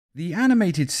The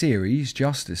animated series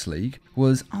Justice League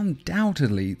was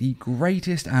undoubtedly the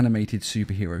greatest animated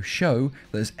superhero show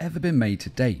that has ever been made to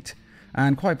date,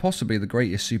 and quite possibly the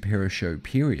greatest superhero show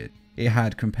period. It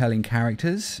had compelling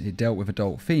characters, it dealt with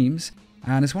adult themes,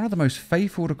 and is one of the most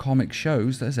faithful to comic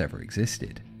shows that has ever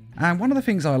existed. And one of the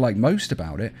things I liked most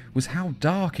about it was how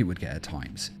dark it would get at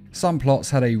times. Some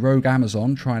plots had a rogue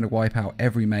Amazon trying to wipe out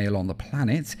every male on the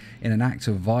planet in an act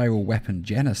of viral weapon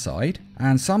genocide,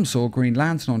 and some saw Green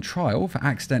Lantern on trial for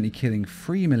accidentally killing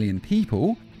 3 million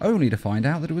people, only to find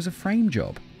out that it was a frame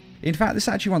job. In fact, this is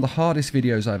actually one of the hardest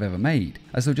videos I've ever made,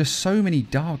 as there are just so many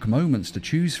dark moments to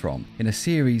choose from in a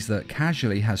series that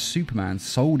casually has Superman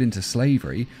sold into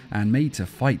slavery and made to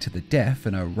fight to the death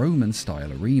in a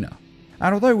Roman-style arena.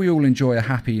 And although we all enjoy a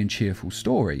happy and cheerful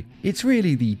story, it's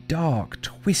really the dark,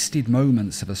 twisted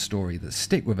moments of a story that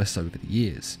stick with us over the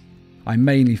years. I'm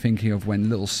mainly thinking of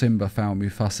when little Simba found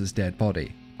Mufasa's dead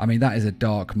body. I mean, that is a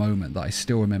dark moment that I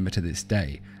still remember to this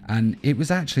day, and it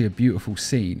was actually a beautiful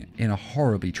scene in a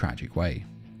horribly tragic way.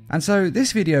 And so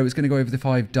this video is going to go over the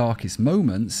 5 darkest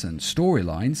moments and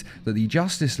storylines that the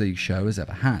Justice League show has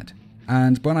ever had.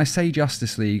 And when I say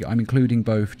Justice League, I'm including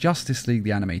both Justice League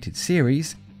the Animated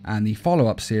Series and the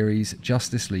follow-up series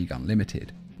Justice League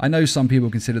Unlimited. I know some people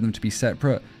consider them to be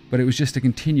separate, but it was just a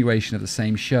continuation of the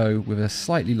same show with a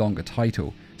slightly longer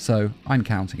title, so I'm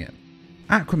counting it.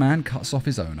 Aquaman cuts off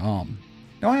his own arm.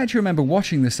 Now, I actually remember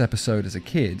watching this episode as a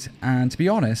kid, and to be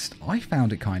honest, I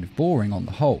found it kind of boring on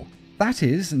the whole. That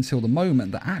is, until the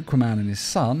moment that Aquaman and his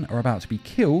son are about to be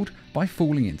killed by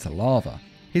falling into lava.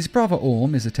 His brother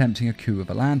Orm is attempting a coup of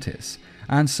Atlantis,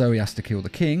 and so he has to kill the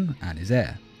king and his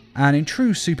heir. And in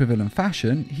true supervillain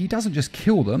fashion, he doesn't just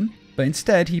kill them, but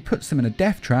instead he puts them in a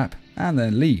death trap and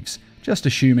then leaves, just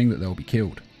assuming that they'll be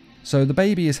killed. So the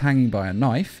baby is hanging by a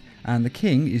knife, and the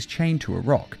king is chained to a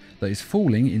rock that is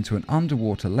falling into an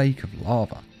underwater lake of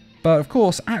lava. But of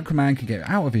course, Aquaman can get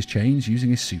out of his chains using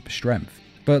his super strength.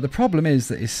 But the problem is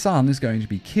that his son is going to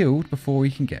be killed before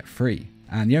he can get free.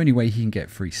 And the only way he can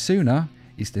get free sooner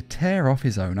is to tear off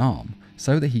his own arm,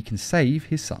 so that he can save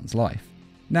his son's life.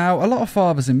 Now, a lot of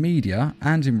fathers in media,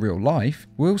 and in real life,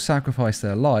 will sacrifice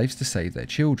their lives to save their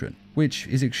children, which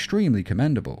is extremely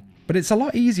commendable. But it's a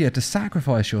lot easier to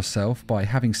sacrifice yourself by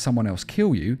having someone else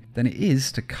kill you than it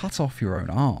is to cut off your own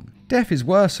arm. Death is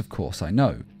worse, of course, I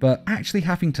know, but actually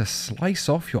having to slice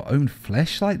off your own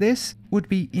flesh like this would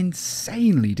be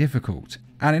insanely difficult.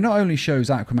 And it not only shows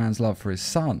Aquaman's love for his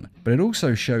son, but it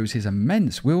also shows his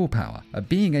immense willpower at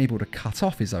being able to cut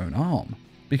off his own arm.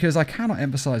 Because I cannot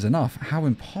emphasize enough how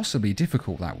impossibly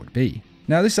difficult that would be.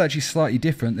 Now, this is actually slightly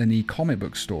different than the comic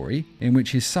book story, in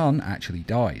which his son actually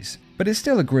dies. But it's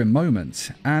still a grim moment,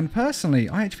 and personally,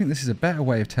 I actually think this is a better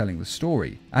way of telling the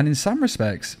story, and in some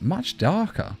respects, much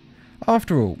darker.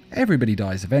 After all, everybody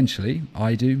dies eventually.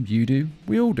 I do, you do,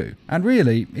 we all do. And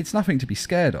really, it's nothing to be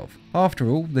scared of. After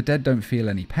all, the dead don't feel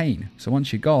any pain, so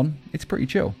once you're gone, it's pretty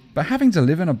chill. But having to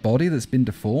live in a body that's been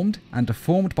deformed, and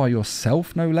deformed by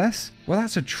yourself no less, well,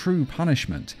 that's a true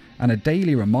punishment, and a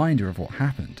daily reminder of what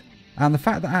happened. And the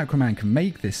fact that Aquaman can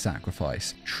make this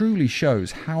sacrifice truly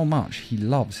shows how much he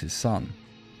loves his son.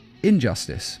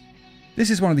 Injustice. This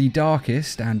is one of the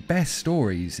darkest and best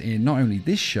stories in not only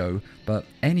this show, but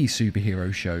any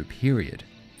superhero show period.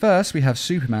 First, we have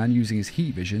Superman using his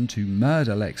heat vision to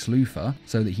murder Lex Luthor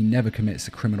so that he never commits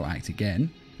a criminal act again.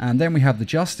 And then we have the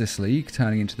Justice League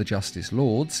turning into the Justice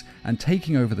Lords and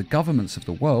taking over the governments of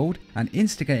the world and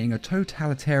instigating a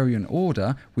totalitarian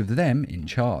order with them in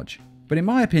charge. But in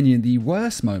my opinion, the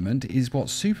worst moment is what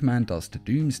Superman does to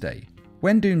Doomsday.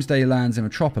 When Doomsday lands in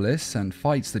Metropolis and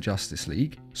fights the Justice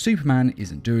League, Superman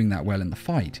isn't doing that well in the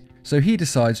fight, so he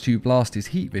decides to blast his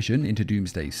heat vision into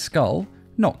Doomsday's skull,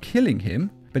 not killing him,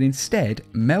 but instead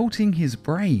melting his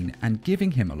brain and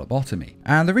giving him a lobotomy.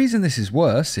 And the reason this is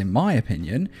worse, in my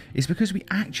opinion, is because we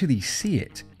actually see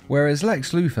it. Whereas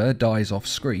Lex Luthor dies off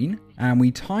screen, and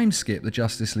we time skip the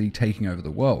Justice League taking over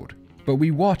the world. But we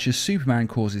watch as Superman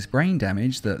causes brain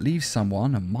damage that leaves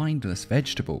someone a mindless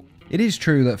vegetable. It is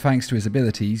true that thanks to his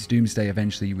abilities, Doomsday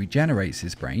eventually regenerates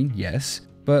his brain, yes,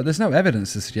 but there's no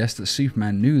evidence to suggest that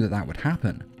Superman knew that that would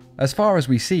happen. As far as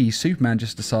we see, Superman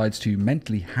just decides to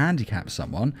mentally handicap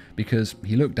someone because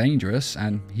he looked dangerous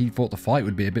and he thought the fight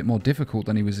would be a bit more difficult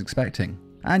than he was expecting.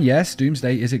 And yes,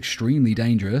 Doomsday is extremely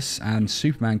dangerous and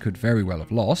Superman could very well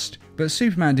have lost, but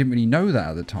Superman didn't really know that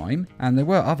at the time, and there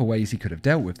were other ways he could have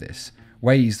dealt with this,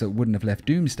 ways that wouldn't have left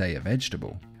Doomsday a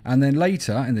vegetable. And then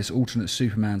later, in this alternate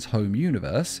Superman's home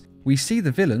universe, we see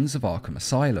the villains of Arkham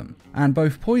Asylum, and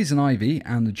both Poison Ivy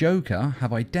and the Joker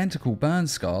have identical burn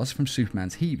scars from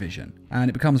Superman's heat vision, and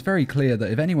it becomes very clear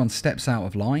that if anyone steps out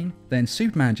of line, then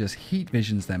Superman just heat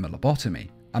visions them a lobotomy.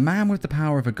 A man with the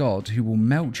power of a god who will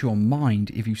melt your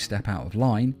mind if you step out of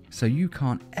line, so you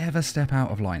can't ever step out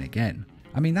of line again.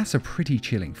 I mean, that's a pretty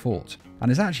chilling thought,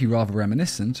 and is actually rather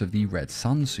reminiscent of the Red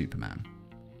Sun Superman.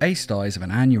 Ace dies of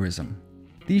an aneurysm.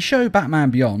 The show Batman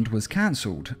Beyond was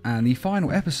cancelled, and the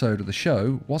final episode of the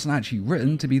show wasn't actually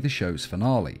written to be the show's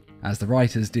finale, as the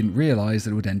writers didn't realise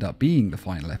that it would end up being the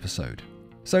final episode.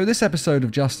 So this episode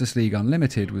of Justice League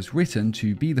Unlimited was written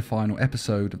to be the final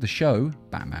episode of the show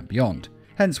Batman Beyond,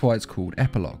 hence why it's called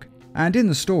Epilogue. And in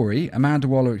the story, Amanda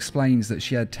Waller explains that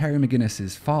she had Terry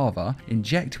McGinnis's father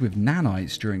injected with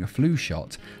nanites during a flu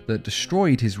shot that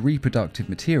destroyed his reproductive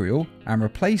material and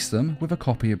replaced them with a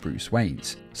copy of Bruce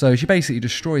Wayne's. So she basically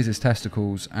destroys his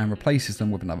testicles and replaces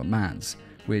them with another man's,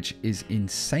 which is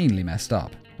insanely messed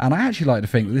up. And I actually like to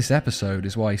think that this episode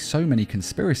is why so many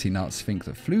conspiracy nuts think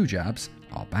that flu jabs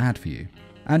are bad for you.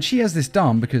 And she has this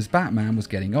done because Batman was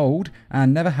getting old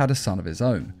and never had a son of his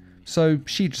own. So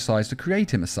she decides to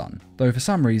create him a son, though for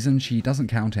some reason she doesn't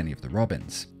count any of the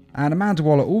Robins. And Amanda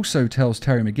Waller also tells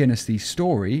Terry McGinnis the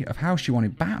story of how she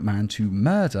wanted Batman to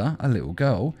murder a little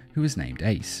girl who was named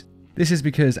Ace. This is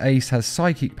because Ace has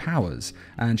psychic powers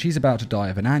and she's about to die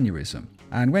of an aneurysm.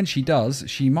 And when she does,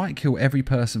 she might kill every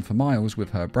person for miles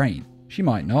with her brain. She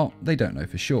might not, they don't know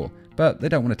for sure, but they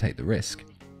don't want to take the risk.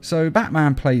 So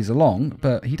Batman plays along,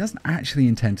 but he doesn't actually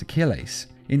intend to kill Ace.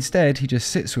 Instead, he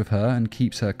just sits with her and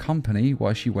keeps her company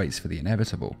while she waits for the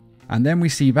inevitable. And then we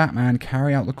see Batman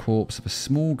carry out the corpse of a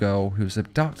small girl who was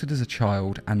abducted as a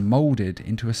child and moulded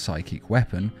into a psychic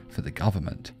weapon for the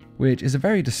government, which is a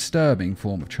very disturbing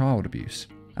form of child abuse.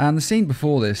 And the scene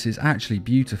before this is actually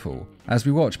beautiful, as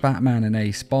we watch Batman and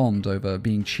Ace bond over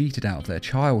being cheated out of their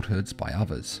childhoods by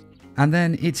others. And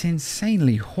then it's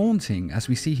insanely haunting as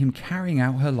we see him carrying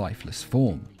out her lifeless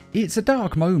form. It's a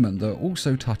dark moment that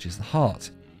also touches the heart,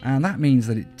 and that means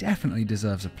that it definitely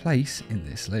deserves a place in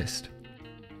this list.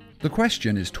 The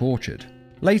Question is tortured.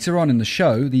 Later on in the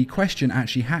show, the Question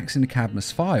actually hacks into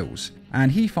Cadmus' files,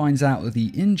 and he finds out that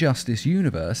the Injustice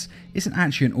universe isn't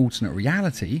actually an alternate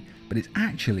reality, but it's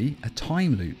actually a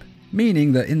time loop.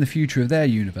 Meaning that in the future of their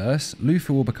universe, Luthor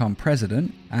will become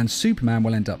president, and Superman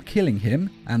will end up killing him,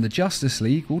 and the Justice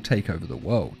League will take over the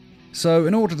world. So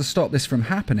in order to stop this from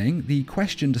happening, the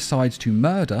Question decides to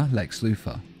murder Lex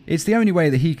Luthor. It's the only way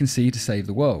that he can see to save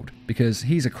the world, because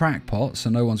he's a crackpot, so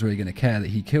no one's really going to care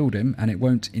that he killed him, and it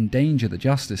won't endanger the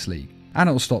Justice League. And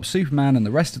it'll stop Superman and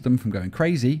the rest of them from going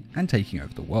crazy and taking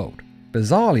over the world.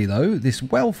 Bizarrely though, this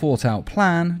well thought out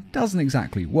plan doesn't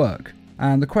exactly work,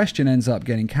 and the Question ends up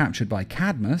getting captured by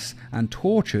Cadmus and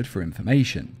tortured for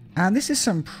information. And this is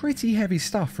some pretty heavy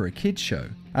stuff for a kids show,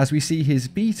 as we see his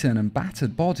beaten and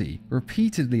battered body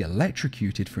repeatedly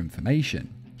electrocuted for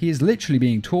information. He is literally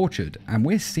being tortured, and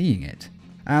we're seeing it.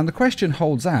 And the Question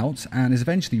holds out and is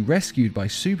eventually rescued by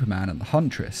Superman and the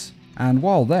Huntress. And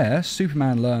while there,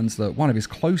 Superman learns that one of his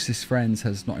closest friends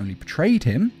has not only betrayed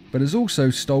him, but has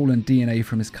also stolen DNA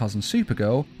from his cousin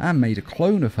Supergirl and made a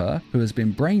clone of her who has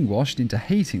been brainwashed into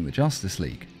hating the Justice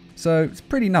League. So it's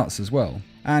pretty nuts as well.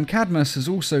 And Cadmus has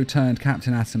also turned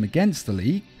Captain Atom against the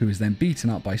League, who is then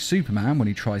beaten up by Superman when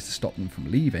he tries to stop them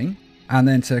from leaving. And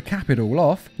then to cap it all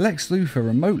off, Lex Luthor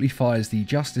remotely fires the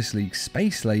Justice League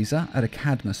space laser at a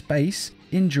Cadmus base,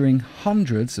 injuring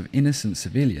hundreds of innocent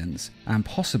civilians, and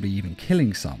possibly even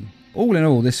killing some. All in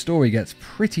all, this story gets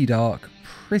pretty dark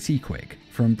pretty quick,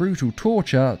 from brutal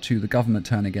torture to the government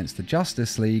turning against the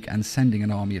Justice League and sending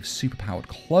an army of superpowered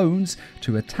clones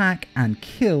to attack and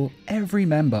kill every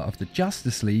member of the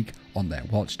Justice League on their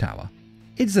watchtower.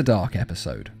 It's a dark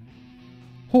episode.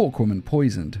 Hawkwoman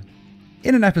poisoned.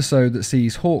 In an episode that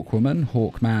sees Hawkwoman,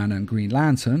 Hawkman and Green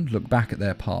Lantern look back at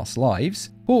their past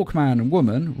lives, Hawkman and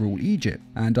Woman rule Egypt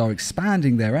and are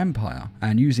expanding their empire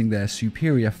and using their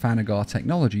superior Thanagar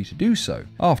technology to do so.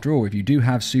 After all, if you do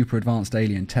have super advanced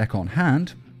alien tech on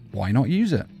hand, why not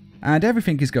use it? And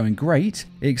everything is going great,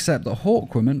 except that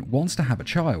Hawkwoman wants to have a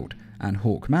child, and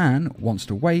Hawkman wants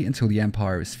to wait until the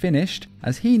empire is finished,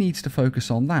 as he needs to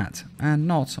focus on that and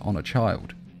not on a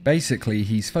child. Basically,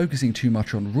 he's focusing too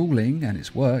much on ruling and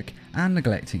his work and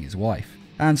neglecting his wife.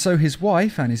 And so his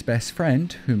wife and his best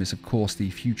friend, whom is of course the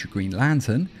future Green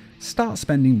Lantern, start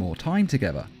spending more time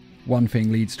together. One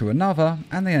thing leads to another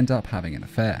and they end up having an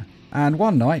affair. And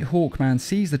one night Hawkman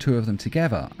sees the two of them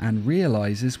together and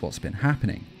realises what's been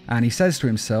happening. And he says to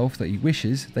himself that he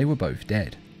wishes they were both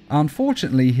dead.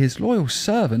 Unfortunately, his loyal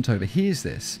servant overhears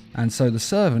this, and so the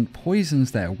servant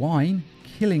poisons their wine,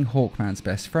 killing Hawkman's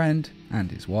best friend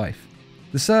and his wife.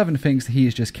 The servant thinks that he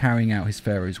is just carrying out his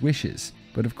pharaoh's wishes,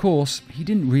 but of course, he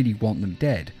didn't really want them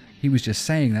dead. He was just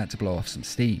saying that to blow off some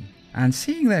steam. And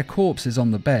seeing their corpses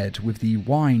on the bed with the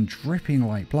wine dripping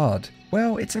like blood,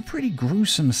 well, it's a pretty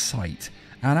gruesome sight,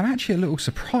 and I'm actually a little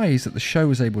surprised that the show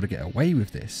was able to get away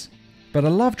with this. But a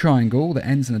love triangle that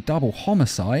ends in a double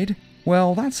homicide,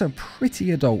 well, that's a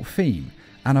pretty adult theme,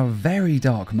 and a very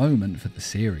dark moment for the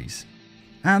series.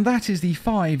 And that is the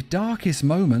 5 darkest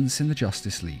moments in the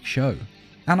Justice League show.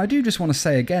 And I do just want to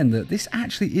say again that this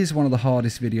actually is one of the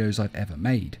hardest videos I've ever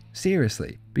made.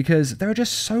 Seriously. Because there are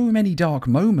just so many dark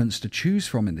moments to choose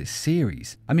from in this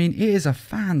series. I mean, it is a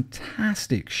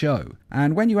fantastic show.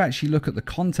 And when you actually look at the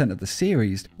content of the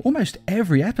series, almost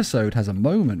every episode has a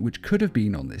moment which could have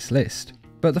been on this list.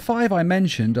 But the 5 I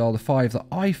mentioned are the 5 that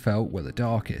I felt were the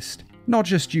darkest. Not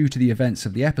just due to the events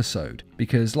of the episode,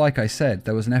 because like I said,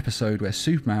 there was an episode where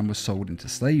Superman was sold into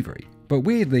slavery. But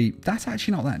weirdly, that's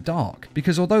actually not that dark,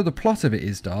 because although the plot of it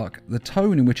is dark, the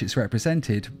tone in which it's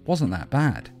represented wasn't that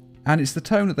bad. And it's the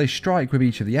tone that they strike with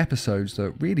each of the episodes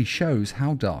that really shows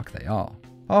how dark they are.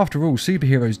 After all,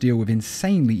 superheroes deal with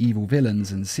insanely evil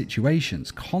villains and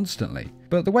situations constantly,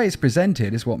 but the way it's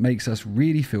presented is what makes us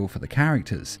really feel for the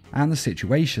characters and the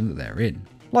situation that they're in.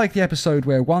 Like the episode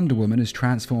where Wonder Woman is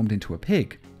transformed into a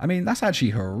pig. I mean, that's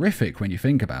actually horrific when you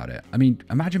think about it. I mean,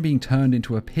 imagine being turned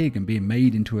into a pig and being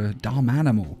made into a dumb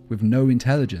animal with no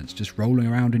intelligence, just rolling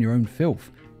around in your own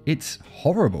filth. It's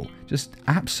horrible, just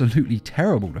absolutely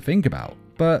terrible to think about.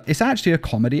 But it's actually a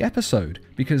comedy episode,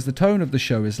 because the tone of the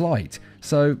show is light,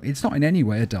 so it's not in any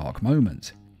way a dark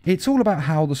moment. It's all about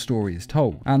how the story is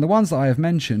told, and the ones that I have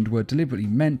mentioned were deliberately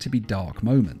meant to be dark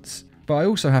moments. But I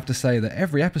also have to say that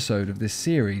every episode of this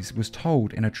series was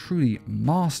told in a truly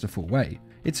masterful way.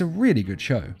 It's a really good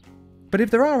show. But if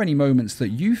there are any moments that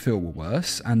you feel were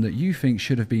worse and that you think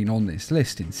should have been on this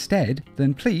list instead,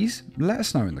 then please let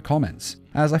us know in the comments,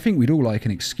 as I think we'd all like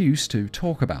an excuse to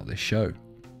talk about this show.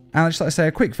 And I'd just like to say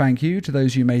a quick thank you to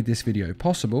those who made this video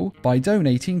possible by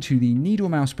donating to the Needle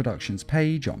Mouse Productions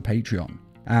page on Patreon.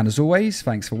 And as always,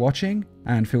 thanks for watching,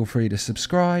 and feel free to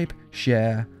subscribe,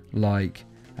 share, like,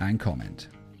 and comment.